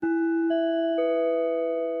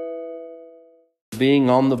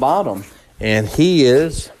being on the bottom. And he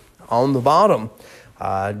is on the bottom.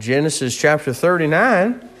 Genesis chapter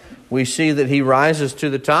 39, we see that he rises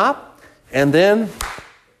to the top and then,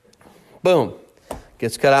 boom,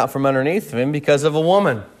 gets cut out from underneath him because of a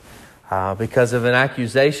woman. Because of an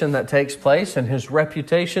accusation that takes place, and his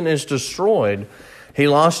reputation is destroyed. He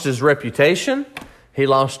lost his reputation. He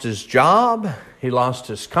lost his job. He lost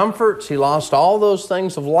his comforts. He lost all those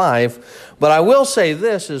things of life. But I will say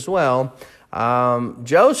this as well.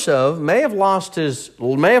 Joseph may have lost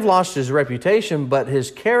his reputation, but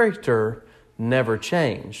his character never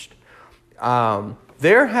changed.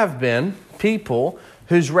 There have been people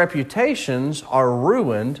whose reputations are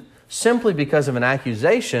ruined simply because of an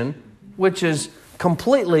accusation, which is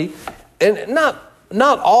completely, and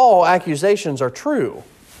not all accusations are true.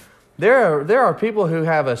 There are people who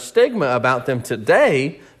have a stigma about them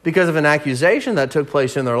today because of an accusation that took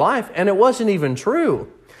place in their life, and it wasn't even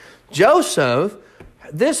true. Joseph,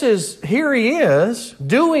 here he is,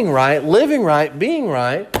 doing right, living right, being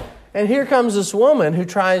right, and here comes this woman who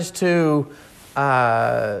tries to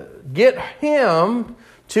get him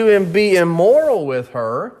to be immoral with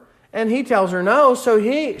her, and he tells her no, so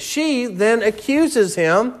she then accuses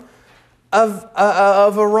him of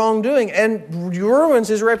a wrongdoing and ruins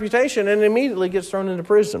his reputation and immediately gets thrown into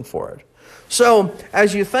prison for it. So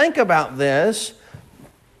as you think about this,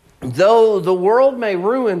 though the world may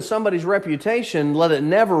ruin somebody's reputation, let it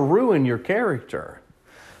never ruin your character.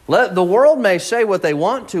 The world may say what they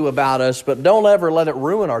want to about us, but don't ever let it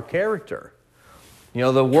ruin our character.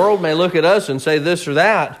 The world may look at us and say this or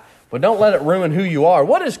that, but don't let it ruin who you are.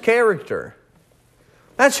 What is character?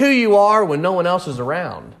 That's who you are when no one else is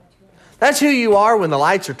around. That's who you are when the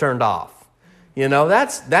lights are turned off.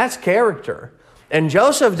 That's character. And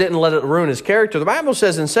Joseph didn't let it ruin his character. The Bible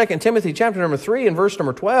says in 2 Timothy chapter number 3 and verse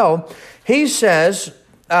number 12,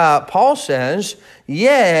 Paul says,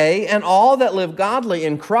 yea, and all that live godly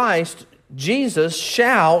in Christ Jesus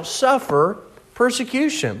shall suffer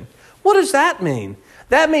persecution. What does that mean?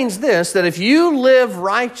 That means this, that if you live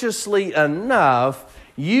righteously enough,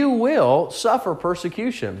 you will suffer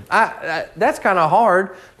persecution. That's kind of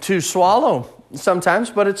hard to swallow sometimes,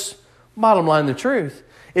 but it's bottom line the truth.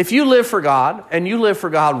 If you live for God, and you live for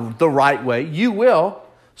God the right way, you will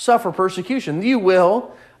suffer persecution. There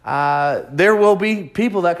will be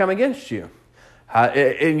people that come against you.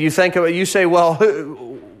 And you think of it, you say, well,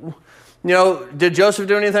 did Joseph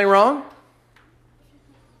do anything wrong?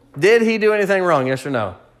 Did he do anything wrong? Yes or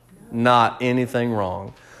no? Not anything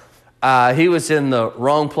wrong. He was in the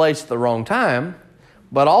wrong place at the wrong time,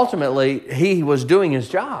 but ultimately he was doing his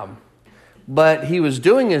job. But he was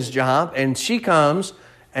doing his job, and she comes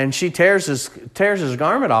and she tears his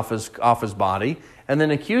garment off his body, and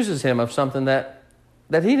then accuses him of something that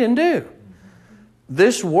he didn't do.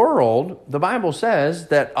 This world, the Bible says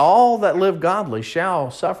that all that live godly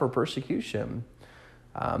shall suffer persecution.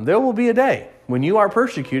 There will be a day when you are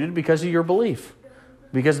persecuted because of your belief.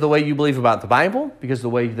 Because of the way you believe about the Bible, because of the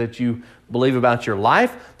way that you believe about your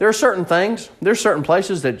life. There are certain things, there's certain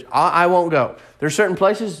places that I won't go. There's certain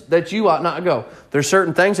places that you ought not go. There's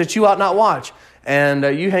certain things that you ought not watch. And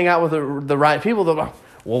you hang out with the right people that are,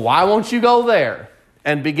 well, why won't you go there?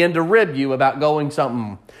 And begin to rib you about going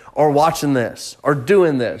something, or watching this, or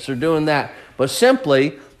doing that. But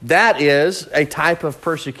simply, that is a type of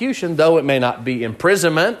persecution, though it may not be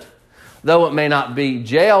imprisonment, though it may not be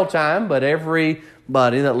jail time, but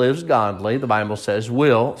everybody that lives godly, the Bible says,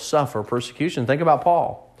 will suffer persecution. Think about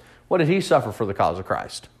Paul. What did he suffer for the cause of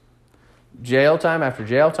Christ? Jail time after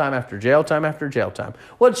jail time after jail time after jail time.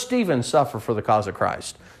 What did Stephen suffer for the cause of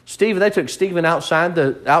Christ? They took Stephen outside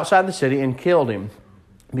the city and killed him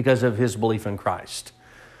because of his belief in Christ.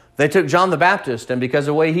 They took John the Baptist, and because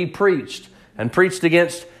of the way he preached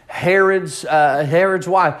against Herod's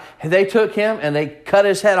wife, they took him and they cut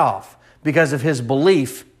his head off because of his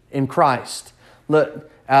belief in Christ. Look,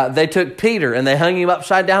 they took Peter and they hung him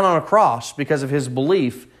upside down on a cross because of his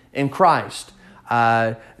belief in Christ.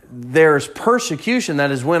 There's persecution that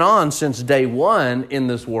has went on since day one in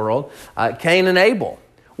this world. Cain and Abel.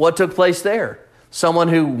 What took place there? Someone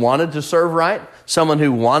who wanted to serve right, someone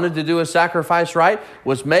who wanted to do a sacrifice right,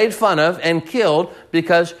 was made fun of and killed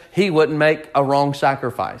because he wouldn't make a wrong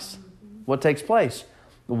sacrifice. What takes place?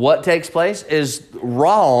 What takes place is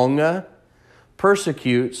wrong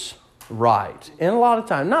persecutes right. And a lot of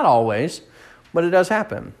time, not always, but it does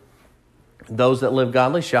happen. Those that live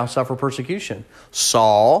godly shall suffer persecution.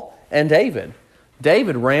 Saul and David.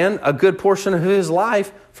 David ran a good portion of his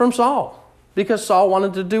life from Saul because Saul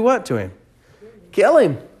wanted to do what to him? Kill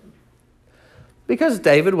him. Because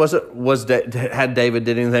David had David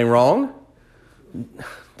did anything wrong?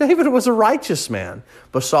 David was a righteous man,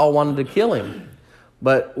 but Saul wanted to kill him.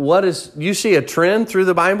 But you see a trend through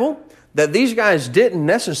the Bible that these guys didn't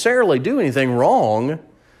necessarily do anything wrong.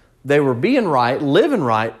 They were being right, living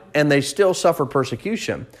right, and they still suffer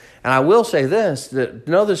persecution. And I will say this, that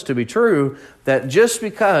know this to be true, that just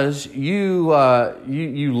because you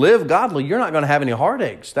live godly, you're not going to have any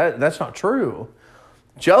heartaches. That's not true.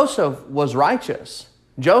 Joseph was righteous.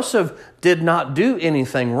 Joseph did not do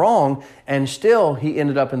anything wrong, and still he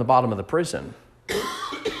ended up in the bottom of the prison.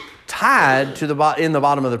 Tied to in the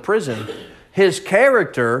bottom of the prison. His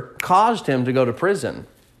character caused him to go to prison.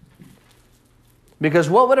 Because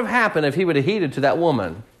what would have happened if he would have heeded to that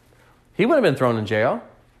woman? He would have been thrown in jail.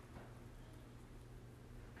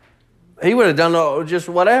 He would have done just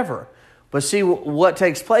whatever. But see, what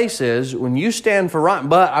takes place is when you stand for right.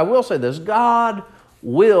 But I will say this, God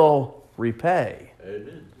will repay.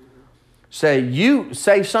 Amen.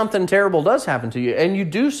 Say something terrible does happen to you and you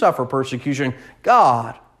do suffer persecution,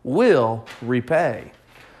 God will repay.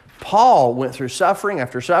 Paul went through suffering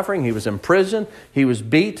after suffering. He was in prison. He was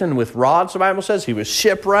beaten with rods, the Bible says. He was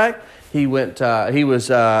shipwrecked. He was hit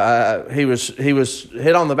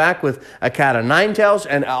on the back with a cat of nine tails,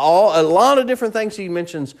 and a lot of different things he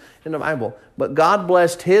mentions in the Bible. But God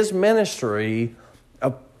blessed his ministry.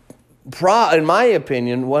 In my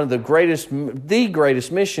opinion, one of the greatest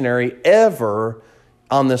missionary ever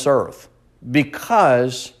on this earth,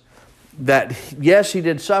 because that yes, he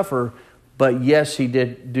did suffer, but yes, he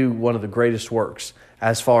did do one of the greatest works.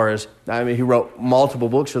 As far as, he wrote multiple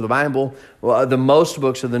books of the Bible, the most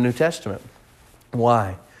books of the New Testament.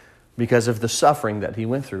 Why? Because of the suffering that he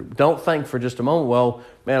went through. Don't think for just a moment, well,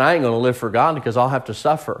 man, I ain't going to live for God because I'll have to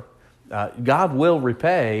suffer. God will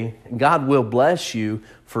repay. God will bless you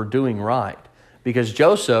for doing right. Because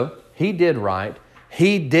Joseph, he did right.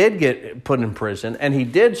 He did get put in prison, and he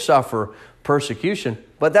did suffer persecution,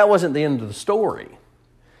 but that wasn't the end of the story.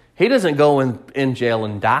 He doesn't go in jail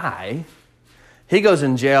and die. He goes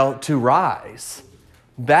in jail to rise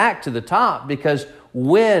back to the top, because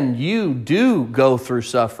when you do go through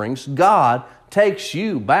sufferings, God takes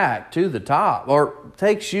you back to the top, or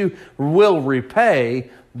will repay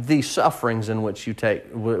the sufferings in which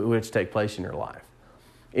take place in your life.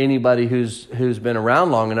 Anybody who's been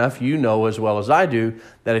around long enough, you know as well as I do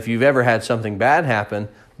that if you've ever had something bad happen,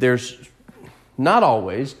 there's not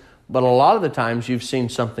always, but a lot of the times you've seen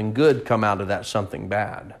something good come out of that something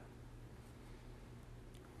bad.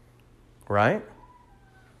 Right?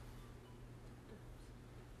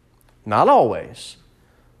 Not always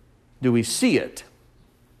do we see it,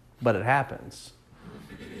 but it happens.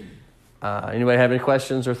 Anybody have any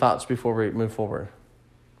questions or thoughts before we move forward?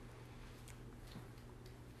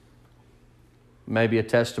 Maybe a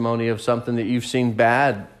testimony of something that you've seen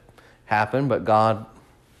bad happen, but God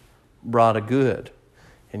brought a good,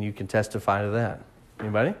 and you can testify to that.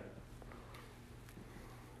 Anybody?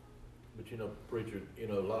 But preacher,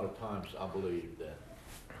 a lot of times I believe that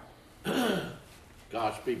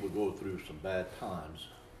God's people go through some bad times,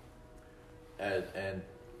 and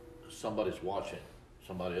somebody's watching,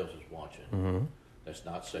 somebody else is watching, that's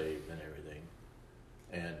not saved and everything,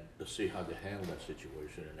 and to see how they handle that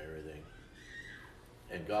situation and everything.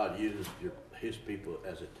 And God uses his people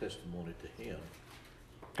as a testimony to him.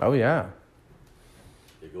 Oh, yeah.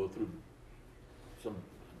 They go through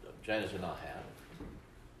Janice and I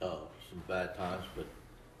have some bad times, but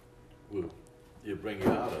he'll bring you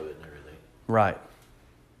out of it and everything. Right.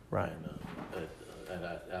 And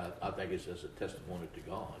I think it's as a testimony to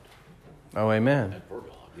God. Oh, amen. And for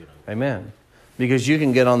God, Amen. Because you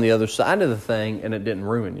can get on the other side of the thing and it didn't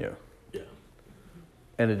ruin you. Yeah.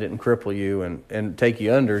 And it didn't cripple you and take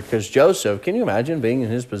you under. Because Joseph, can you imagine being in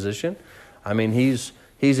his position?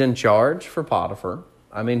 He's in charge for Potiphar.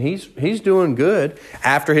 He's doing good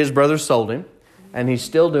after his brothers sold him, and he's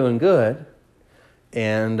still doing good,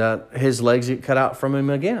 and his legs get cut out from him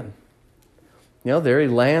again. There he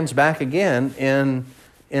lands back again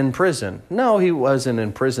in prison. No, he wasn't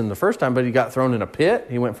in prison the first time, but he got thrown in a pit.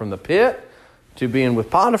 He went from the pit to being with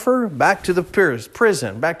Potiphar, back to the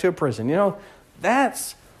prison, back to a prison. You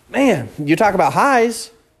talk about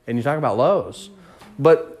highs and you talk about lows.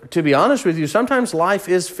 But to be honest with you, sometimes life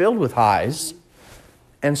is filled with highs,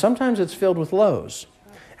 and sometimes it's filled with lows.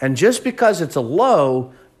 And just because it's a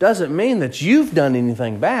low doesn't mean that you've done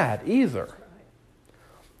anything bad either.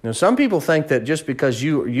 Some people think that just because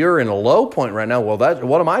you're in a low point right now,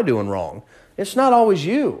 what am I doing wrong? It's not always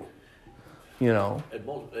you.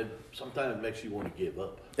 Sometimes it makes you want to give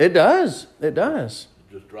up. It does. It does.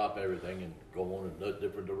 Just drop everything and go on in a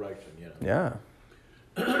different direction. Yeah.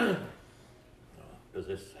 Because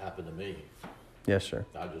this happened to me. Yes, sir.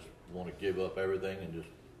 I just want to give up everything and just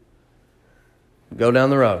Go down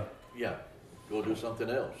the road. Yeah, go do something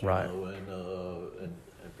else. Right. You know, and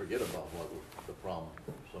forget about what the problem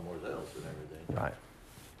somewhere else and everything. Right.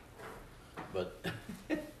 But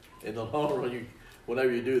in the long run,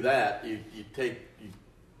 whenever you do that, you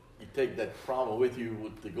take that problem with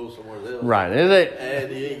you to go somewhere else. Right.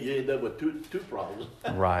 And you end up with two problems.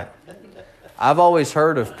 Right. I've always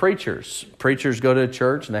heard of preachers. Preachers go to a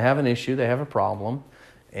church and they have an issue, they have a problem,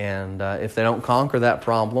 and if they don't conquer that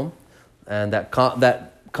problem, and that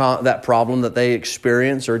problem that they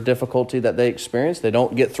experience or difficulty that they experience, they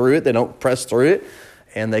don't get through it, they don't press through it,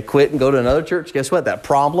 and they quit and go to another church, guess what? That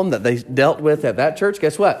problem that they dealt with at that church,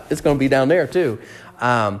 guess what? It's going to be down there too.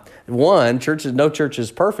 No church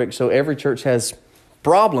is perfect, so every church has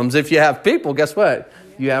problems. If you have people, guess what?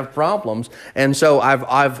 You have problems. And so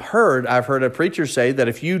I've heard a preacher say that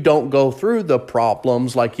if you don't go through the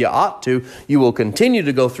problems like you ought to, you will continue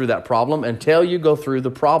to go through that problem until you go through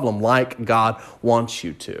the problem like God wants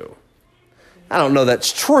you to. I don't know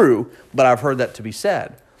that's true, but I've heard that to be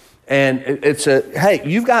said. And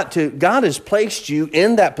God has placed you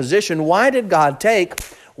in that position. Why did God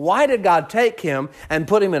take him and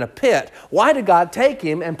put him in a pit? Why did God take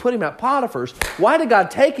him and put him at Potiphar's? Why did God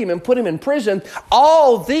take him and put him in prison?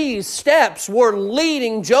 All these steps were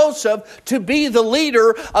leading Joseph to be the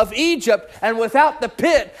leader of Egypt. And without the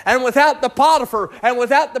pit, and without the Potiphar, and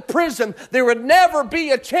without the prison, there would never be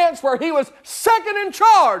a chance where he was second in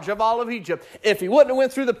charge of all of Egypt. If he wouldn't have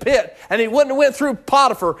went through the pit, and he wouldn't have went through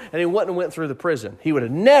Potiphar, and he wouldn't have went through the prison, he would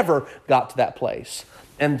have never got to that place.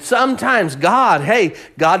 And sometimes God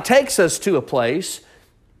takes us to a place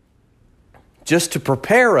just to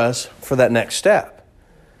prepare us for that next step.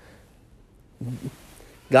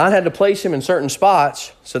 God had to place him in certain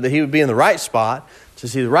spots so that he would be in the right spot, to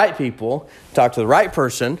see the right people, talk to the right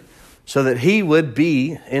person, so that he would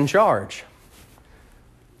be in charge.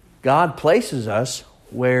 God places us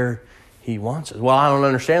where he wants us. Well, I don't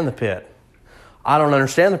understand the pit. I don't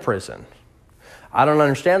understand the prison. I don't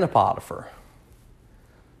understand the Potiphar.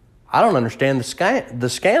 I don't understand the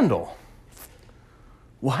scandal.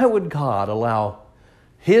 Why would God allow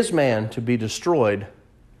his man to be destroyed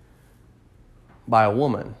by a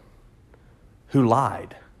woman who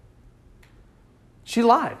lied? She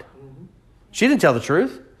lied. Mm-hmm. She didn't tell the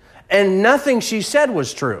truth. And nothing she said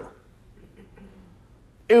was true.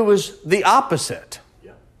 It was the opposite.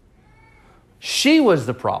 Yeah. She was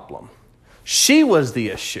the problem. She was the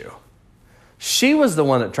issue. She was the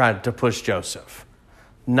one that tried to push Joseph.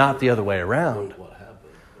 Not the other way around. What happened?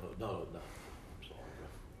 No. I'm sorry.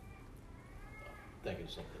 I'm thinking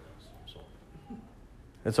something else. I'm sorry.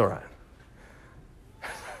 It's all right.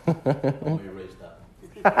 Let me erase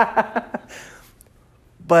that.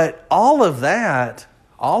 But all of that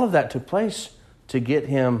took place to get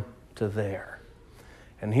him to there.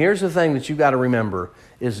 And here's the thing that you got to remember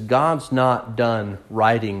is God's not done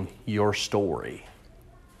writing your story.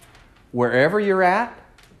 Wherever you're at,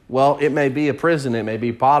 well, it may be a prison, it may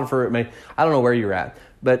be Potiphar, I don't know where you're at.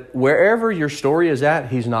 But wherever your story is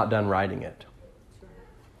at, he's not done writing it.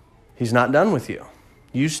 He's not done with you.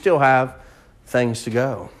 You still have things to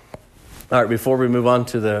go. All right, before we move on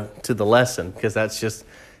to the lesson, because that's just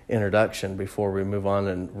introduction, before we move on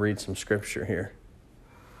and read some scripture here.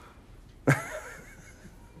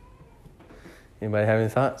 Anybody have any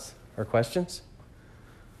thoughts or questions?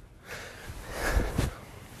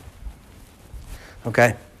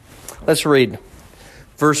 Okay. Let's read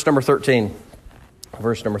verse number 13.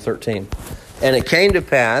 Verse number 13. And it came to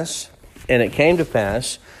pass,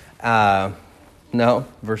 verse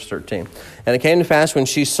 13. And it came to pass when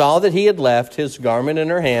she saw that he had left his garment in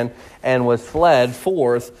her hand and was fled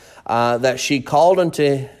forth, that she called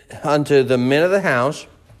unto the men of the house,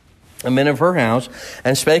 the men of her house,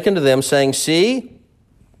 and spake unto them, saying, See,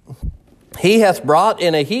 he hath brought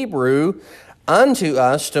in a Hebrew unto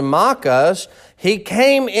us to mock us. He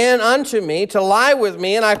came in unto me to lie with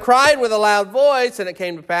me, and I cried with a loud voice. And it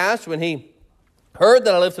came to pass when he heard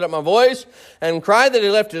that I lifted up my voice and cried that he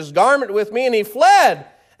left his garment with me, and he fled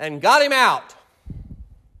and got him out.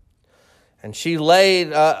 And she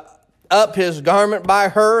laid up his garment by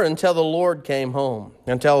her until the Lord came home,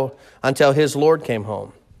 until his Lord came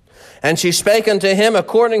home. And she spake unto him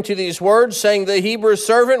according to these words, saying, The Hebrew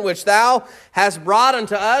servant which thou hast brought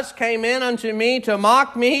unto us came in unto me to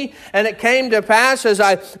mock me. And it came to pass, as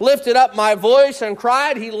I lifted up my voice and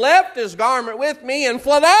cried, he left his garment with me and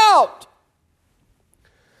fled out.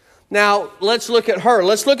 Now, let's look at her.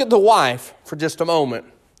 Let's look at the wife for just a moment.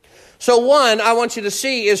 So one, I want you to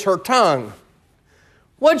see is her tongue.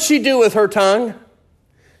 What'd she do with her tongue?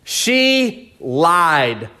 She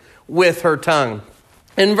lied with her tongue.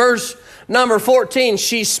 In verse number 14,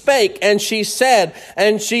 she spake and she said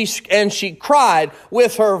and she cried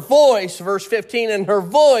with her voice. Verse 15, in her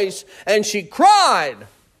voice, and she cried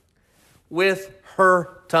with her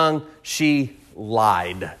tongue. She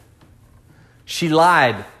lied. She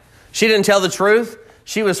lied. She didn't tell the truth.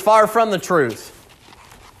 She was far from the truth.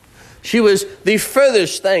 She was the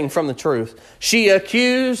furthest thing from the truth. She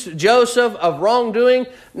accused Joseph of wrongdoing.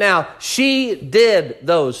 Now, she did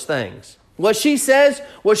those things. What she says,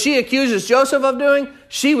 what she accuses Joseph of doing,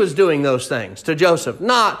 she was doing those things to Joseph,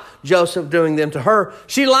 not Joseph doing them to her.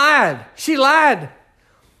 She lied. She lied.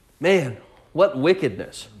 Man, what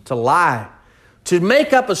wickedness to lie. To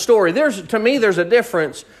make up a story. To me, there's a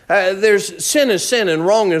difference. There's sin is sin and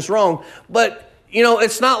wrong is wrong. But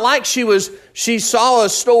it's not like she saw a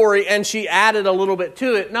story and she added a little bit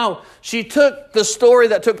to it. No, she took the story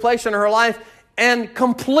that took place in her life and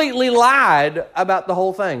completely lied about the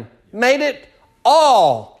whole thing. Made it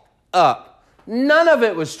all up. None of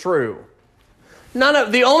it was true.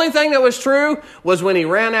 The only thing that was true was when he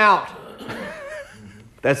ran out.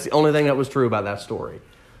 That's the only thing that was true about that story.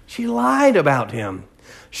 She lied about him.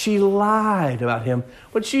 She lied about him.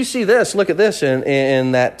 But you see this, look at this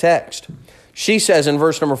in that text. She says in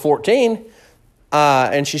verse number 14,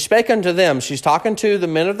 and she spake unto them. She's talking to the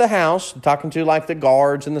men of the house, talking to like the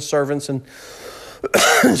guards and the servants. And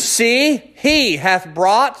see, he hath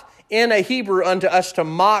brought in a Hebrew unto us to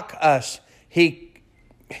mock us. He,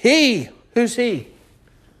 who's he?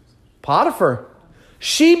 Potiphar.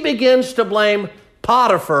 She begins to blame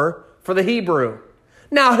Potiphar for the Hebrew.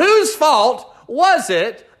 Now, whose fault was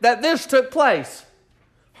it that this took place?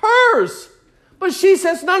 Hers. But she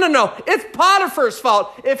says, no, it's Potiphar's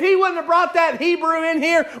fault. If he wouldn't have brought that Hebrew in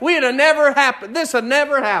here, this had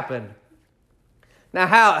never happened. Now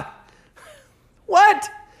how? What?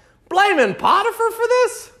 Blaming Potiphar for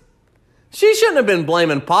this? She shouldn't have been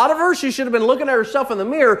blaming Potiphar. She should have been looking at herself in the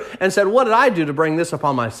mirror and said, what did I do to bring this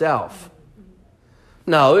upon myself?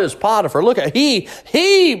 No, it was Potiphar. Look at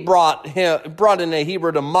he brought in a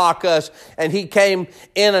Hebrew to mock us, and he came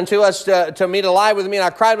in unto us to me to lie with me, and I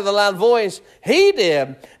cried with a loud voice. He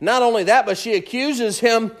did. Not only that, but she accuses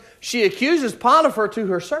Potiphar to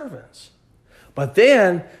her servants. But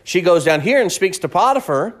then she goes down here and speaks to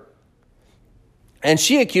Potiphar, and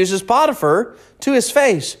she accuses Potiphar to his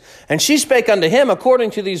face. And she spake unto him according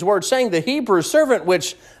to these words, saying, the Hebrew servant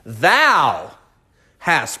which thou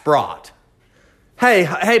hast brought.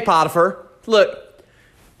 Hey, Potiphar, look,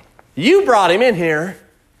 you brought him in here,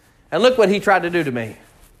 and look what he tried to do to me.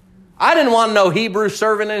 I didn't want no Hebrew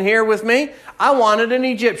servant in here with me. I wanted an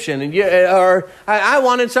Egyptian, or I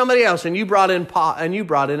wanted somebody else, and you brought in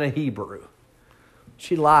a Hebrew.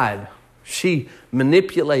 She lied. She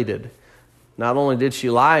manipulated. Not only did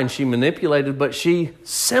she lie and she manipulated, but she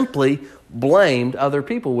simply blamed other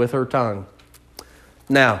people with her tongue.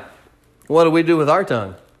 Now, what do we do with our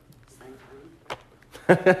tongue?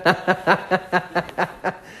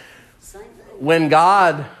 When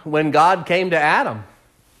God came to Adam,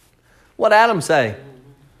 what Adam say?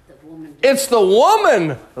 It's the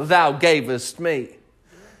woman thou gavest me.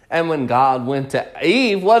 And when God went to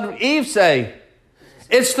Eve, what did Eve say?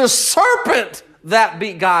 It's the serpent that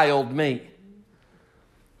beguiled me.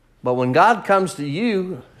 But when God comes to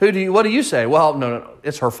you, what do you say? Well, no,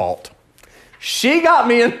 it's her fault. She got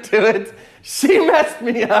me into it. She messed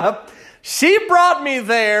me up. She brought me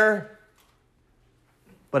there.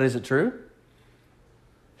 But is it true?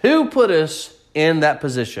 Who put us in that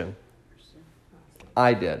position?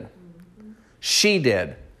 I did. She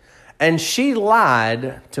did. And she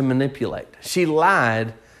lied to manipulate. She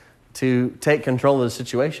lied to take control of the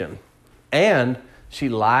situation. And she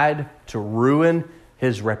lied to ruin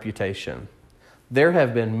his reputation. There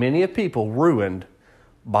have been many people ruined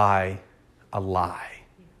by a lie.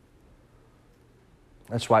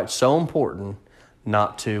 That's why it's so important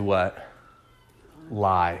not to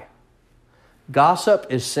lie. Gossip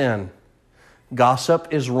is sin. Gossip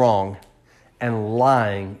is wrong. And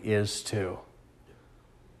lying is too.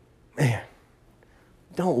 Man,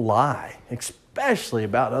 don't lie, especially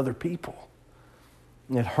about other people.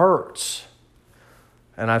 It hurts.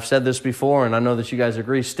 And I've said this before, and I know that you guys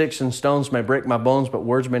agree, sticks and stones may break my bones, but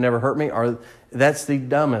words may never hurt me. That's the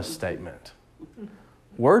dumbest statement.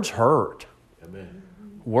 Words hurt. Amen.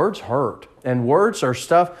 Words hurt. And words are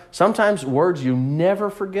stuff, sometimes words, you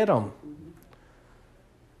never forget them.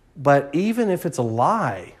 But even if it's a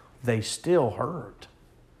lie, they still hurt.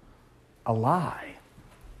 A lie.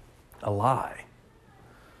 A lie.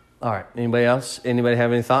 All right. Anybody else? Anybody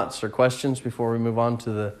have any thoughts or questions before we move on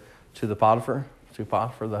to the Potiphar? To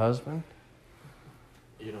Potiphar, the husband?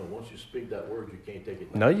 Once you speak that word, you can't take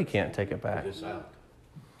it back. No, you can't take it back. It's out.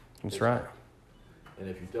 That's right. And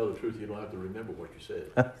if you tell the truth, you don't have to remember what you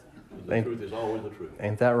said. The truth is always the truth.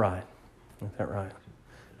 Ain't that right? Ain't that right?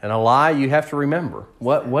 And a lie, you have to remember.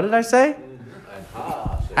 What did I say? And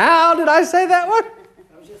How did I say that one?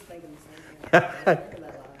 I was just thinking the same thing.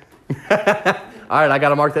 All right, I got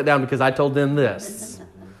to mark that down because I told them this.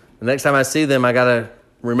 The next time I see them, I got to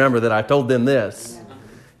remember that I told them this.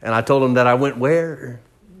 And I told them that I went where.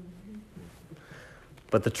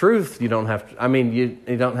 But the truth, you don't have to, you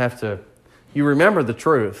don't have to, you remember the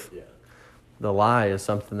truth. Yeah. The lie is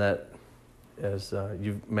something that is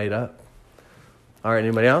you've made up. All right,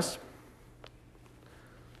 anybody else?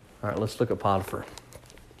 All right, let's look at Potiphar.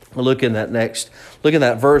 We'll look in that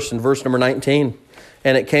verse in verse number 19.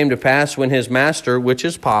 And it came to pass when his master, which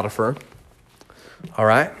is Potiphar, all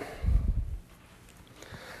right,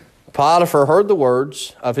 Potiphar heard the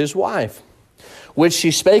words of his wife, which she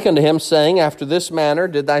spake unto him, saying, After this manner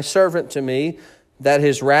did thy servant to me, that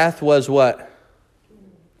his wrath was what?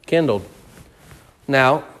 Kindled.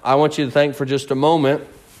 Now, I want you to think for just a moment.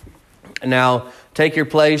 Now, take your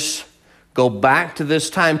place, go back to this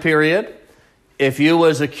time period. If you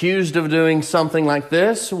was accused of doing something like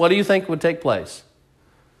this, what do you think would take place?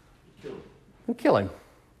 Kill him.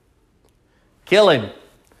 Kill him.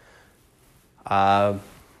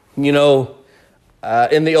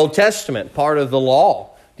 In the Old Testament, part of the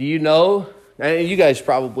law, do you know, and you guys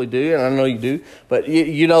probably do, and I know you do, but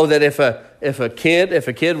you know that if a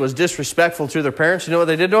kid was disrespectful to their parents, you know what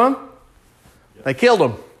they did to him? They killed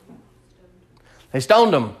him. They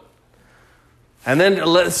stoned him. And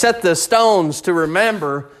then set the stones to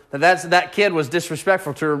remember that kid was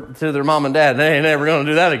disrespectful to their mom and dad. They ain't never going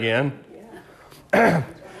to do that again. Yeah.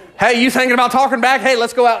 Hey, you thinking about talking back? Hey,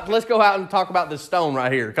 let's go out and talk about this stone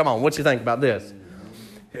right here. Come on, what you think about this?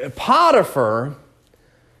 Potiphar,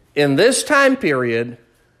 in this time period,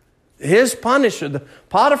 his punishment,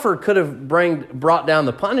 Potiphar could have brought down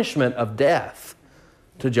the punishment of death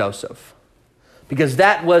to Joseph, because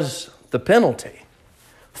that was the penalty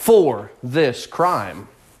for this crime.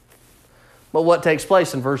 But what takes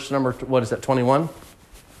place in verse number, 21?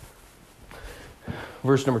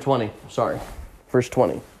 Verse number 20, verse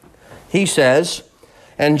 20. He says,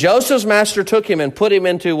 and Joseph's master took him and put him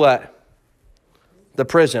into what? The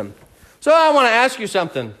prison. So I want to ask you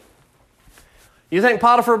something. You think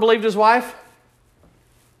Potiphar believed his wife?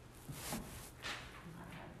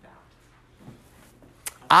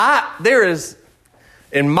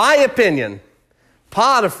 In my opinion,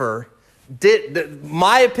 Potiphar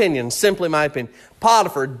simply my opinion,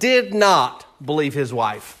 Potiphar did not believe his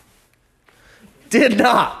wife. Did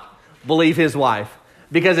not believe his wife.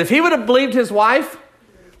 Because if he would have believed his wife,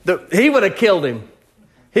 he would have killed him.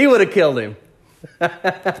 He would have killed him. I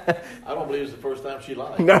don't believe it's the first time she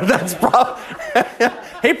lied. No, that's probably...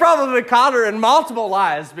 He probably caught her in multiple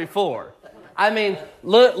lies before. I mean,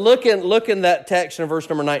 look in that text in verse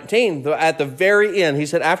number 19. At the very end, he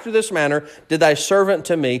said, After this manner did thy servant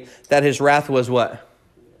to me, that his wrath was what?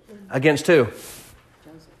 Against who?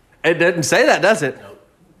 It didn't say that, does it? Nope.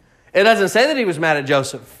 It doesn't say that he was mad at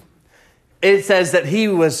Joseph. It says that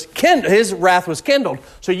his wrath was kindled.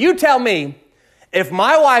 So you tell me, if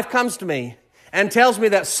my wife comes to me and tells me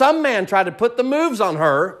that some man tried to put the moves on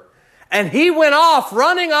her, and he went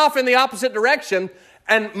running off in the opposite direction,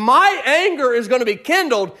 and my anger is going to be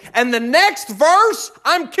kindled, and the next verse,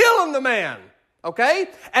 I'm killing the man. Okay?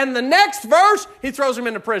 And the next verse, he throws him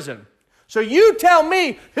into prison. So you tell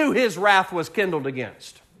me who his wrath was kindled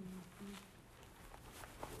against.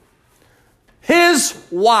 His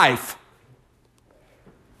wife.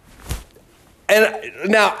 And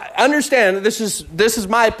now, understand, this is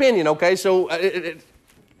my opinion, okay? So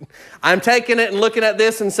I'm taking it and looking at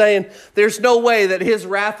this and saying, there's no way that his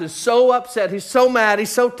wrath is so upset, he's so mad, he's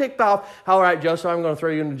so ticked off. All right, Joseph, I'm going to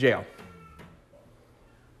throw you into jail.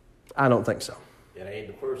 I don't think so. It ain't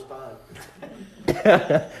the first time.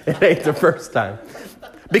 It ain't the first time.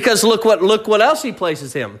 Because look what else he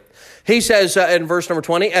places him. He says in verse number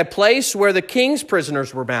 20, a place where the king's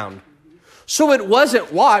prisoners were bound. So it wasn't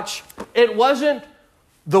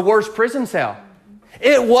the worst prison cell.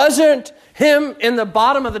 It wasn't him in the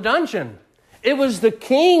bottom of the dungeon. It was the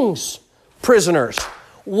king's prisoners.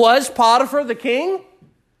 Was Potiphar the king?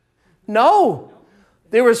 No.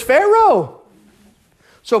 There was Pharaoh.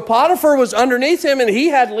 So Potiphar was underneath him and he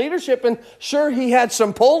had leadership, and sure, he had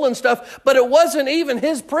some pull and stuff, but it wasn't even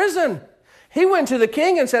his prison. He went to the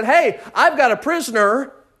king and said, hey, I've got a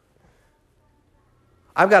prisoner.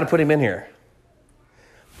 I've got to put him in here.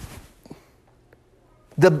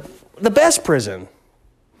 The best prison,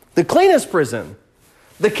 the cleanest prison,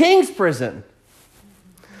 the king's prison.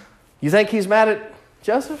 You think he's mad at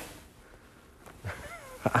Joseph?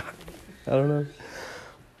 I don't know.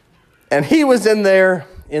 And he was in there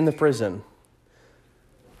in the prison.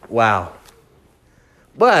 Wow.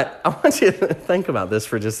 But I want you to think about this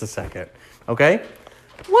for just a second. Okay?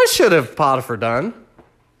 What should have Potiphar done?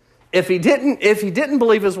 If he didn't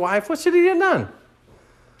believe his wife, what should he have done?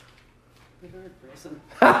 Put her in prison.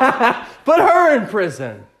 Put her in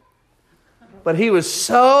prison. But he was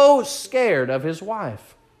so scared of his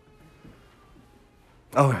wife.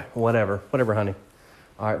 All right, whatever, honey.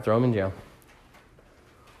 All right, throw him in jail.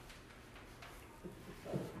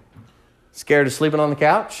 Scared of sleeping on the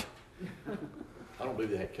couch? I don't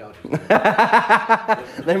believe they had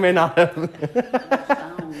couches. They may not have.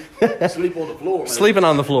 Sleep on the floor, man. Sleeping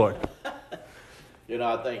on the floor. You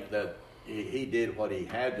know, I think that he did what he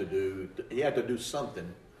had to do. He had to do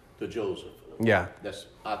something to Joseph. Yeah.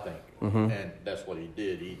 I think. Mm-hmm. And that's what he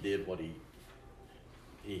did. He did what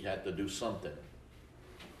he had to do something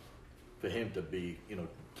for him to be,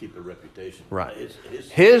 keep a reputation. Right.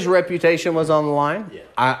 His reputation was on the line.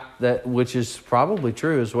 Yeah. Which is probably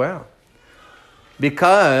true as well.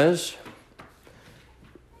 Because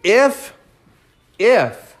if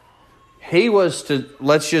he was to,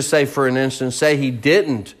 let's just say for an instance, say he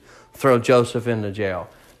didn't throw Joseph into jail,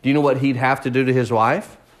 do you know what he'd have to do to his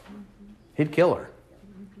wife? He'd kill her.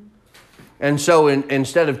 And so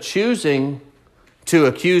instead of choosing to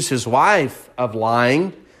accuse his wife of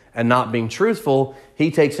lying and not being truthful,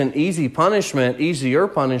 he takes an easier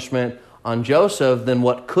punishment on Joseph than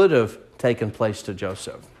what could have taken place to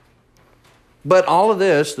Joseph. But all of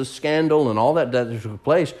this, the scandal and all that took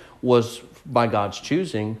place, was by God's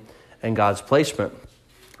choosing and God's placement.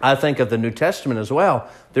 I think of the New Testament as well.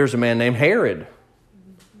 There's a man named Herod.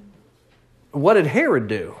 What did Herod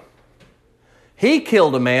do? He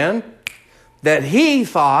killed a man that he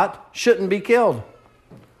thought shouldn't be killed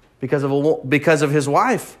because of his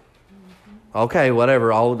wife. Okay,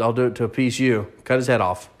 whatever. I'll do it to appease you. Cut his head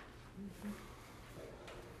off.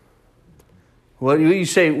 What do you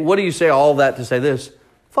say all that to say this?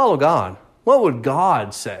 Follow God. What would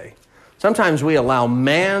God say? Sometimes we allow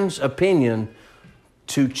man's opinion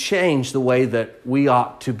to change the way that we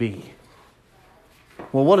ought to be.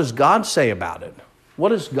 Well, what does God say about it?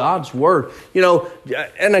 What is God's word?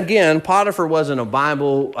 And again, Potiphar wasn't a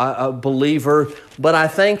Bible believer, but I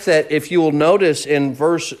think that if you will notice in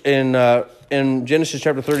Genesis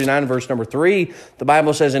chapter 39, verse number 3, the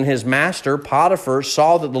Bible says, "And his master, Potiphar,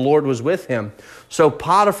 saw that the Lord was with him." So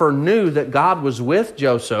Potiphar knew that God was with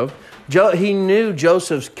Joseph. He knew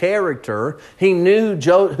Joseph's character. He knew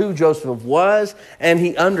who Joseph was, and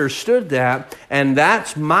he understood that. And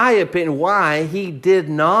that's my opinion why he did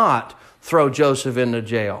not throw Joseph into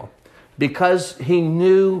jail. Because he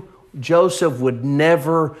knew Joseph would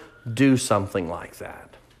never do something like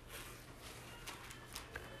that.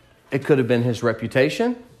 It could have been his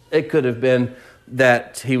reputation. It could have been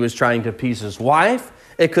that he was trying to appease his wife.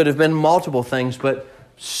 It could have been multiple things, but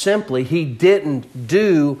simply he didn't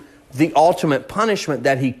do the ultimate punishment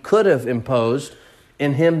that he could have imposed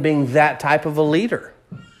in him being that type of a leader.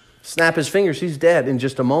 Snap his fingers, he's dead in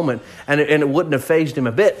just a moment. And it wouldn't have fazed him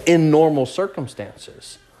a bit in normal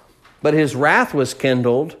circumstances. But his wrath was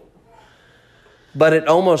kindled. But it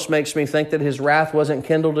almost makes me think that his wrath wasn't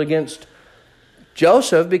kindled against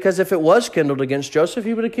Joseph, because if it was kindled against Joseph,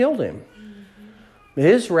 he would have killed him.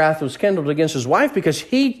 His wrath was kindled against his wife because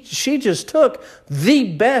she just took the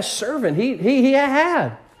best servant he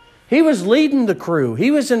had. He was leading the crew.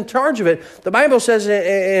 He was in charge of it. The Bible says,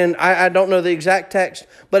 and I don't know the exact text,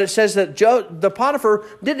 but it says that the Potiphar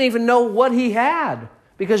didn't even know what he had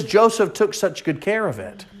because Joseph took such good care of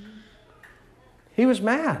it. He was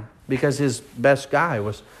mad because his best guy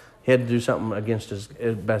he had to do something against his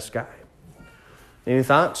best guy. Any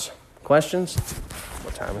thoughts? Questions?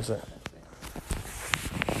 What time is it?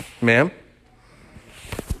 Ma'am?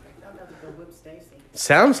 I'm about to go whip Stacy.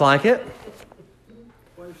 Sounds like it.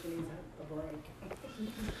 What if she needs a break?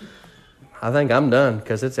 I think I'm done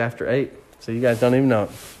because it's after 8. So you guys don't even know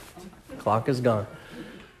it. Clock is gone.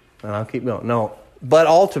 And I'll keep going. No, but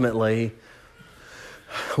ultimately,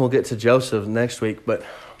 we'll get to Joseph next week. But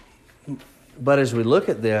as we look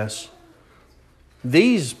at this,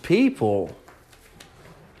 these people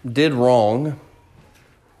did wrong,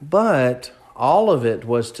 but all of it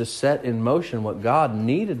was to set in motion what God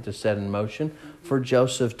needed to set in motion for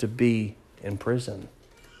Joseph to be in prison.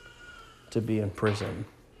 To be in prison.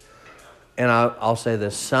 And I'll say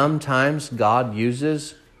this, sometimes God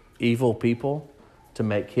uses evil people to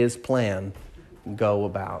make his plan go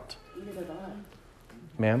about. He did it a lot.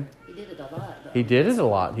 Ma'am? He did it a lot. He did it a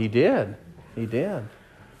lot. He did.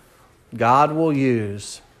 God will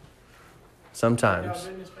use sometimes.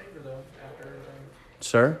 in his favor, though, after everything.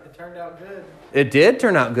 Sir? It turned out good. It did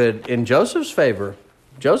turn out good in Joseph's favor.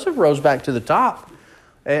 Joseph rose back to the top.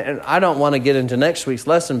 And I don't want to get into next week's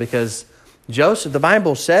lesson because Joseph, the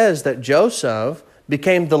Bible says that Joseph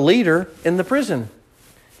became the leader in the prison.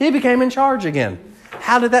 He became in charge again.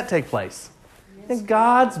 How did that take place? And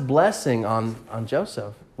God's blessing on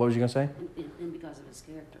Joseph. What was you going to say? And because of his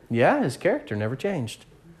character. Yeah, his character never changed.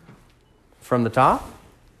 From the top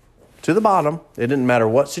to the bottom, it didn't matter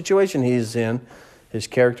what situation he's in, his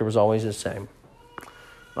character was always the same.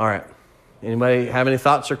 All right. Anybody have any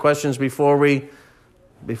thoughts or questions before we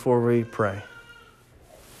pray?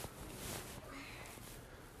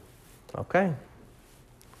 Okay.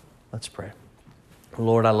 Let's pray.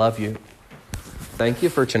 Lord, I love you. Thank you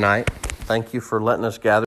for tonight. Thank you for letting us gather.